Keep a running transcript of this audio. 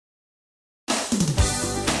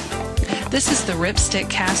This is the Ripstik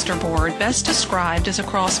caster board, best described as a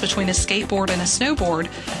cross between a skateboard and a snowboard.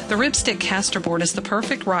 The Ripstik caster board is the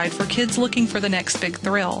perfect ride for kids looking for the next big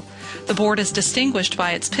thrill. The board is distinguished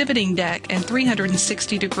by its pivoting deck and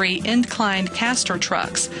 360-degree inclined caster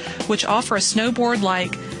trucks, which offer a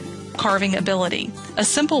snowboard-like carving ability. A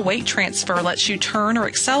simple weight transfer lets you turn or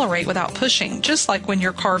accelerate without pushing, just like when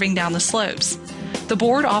you're carving down the slopes. The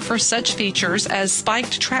board offers such features as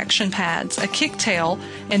spiked traction pads, a kicktail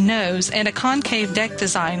and nose, and a concave deck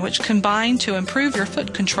design which combine to improve your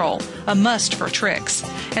foot control, a must for tricks.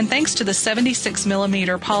 And thanks to the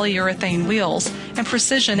 76mm polyurethane wheels and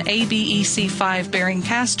precision ABEC5 bearing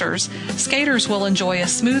casters, skaters will enjoy a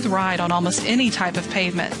smooth ride on almost any type of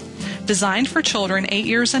pavement. Designed for children 8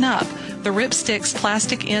 years and up, the Ripstik's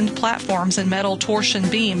plastic end platforms and metal torsion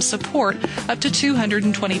beams support up to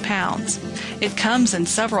 220 pounds. It comes in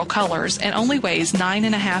several colors and only weighs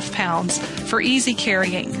 9.5 pounds for easy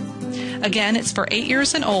carrying. Again, it's for 8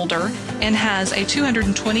 years and older and has a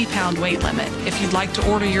 220-pound weight limit. If you'd like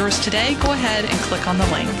to order yours today, go ahead and click on the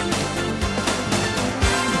link.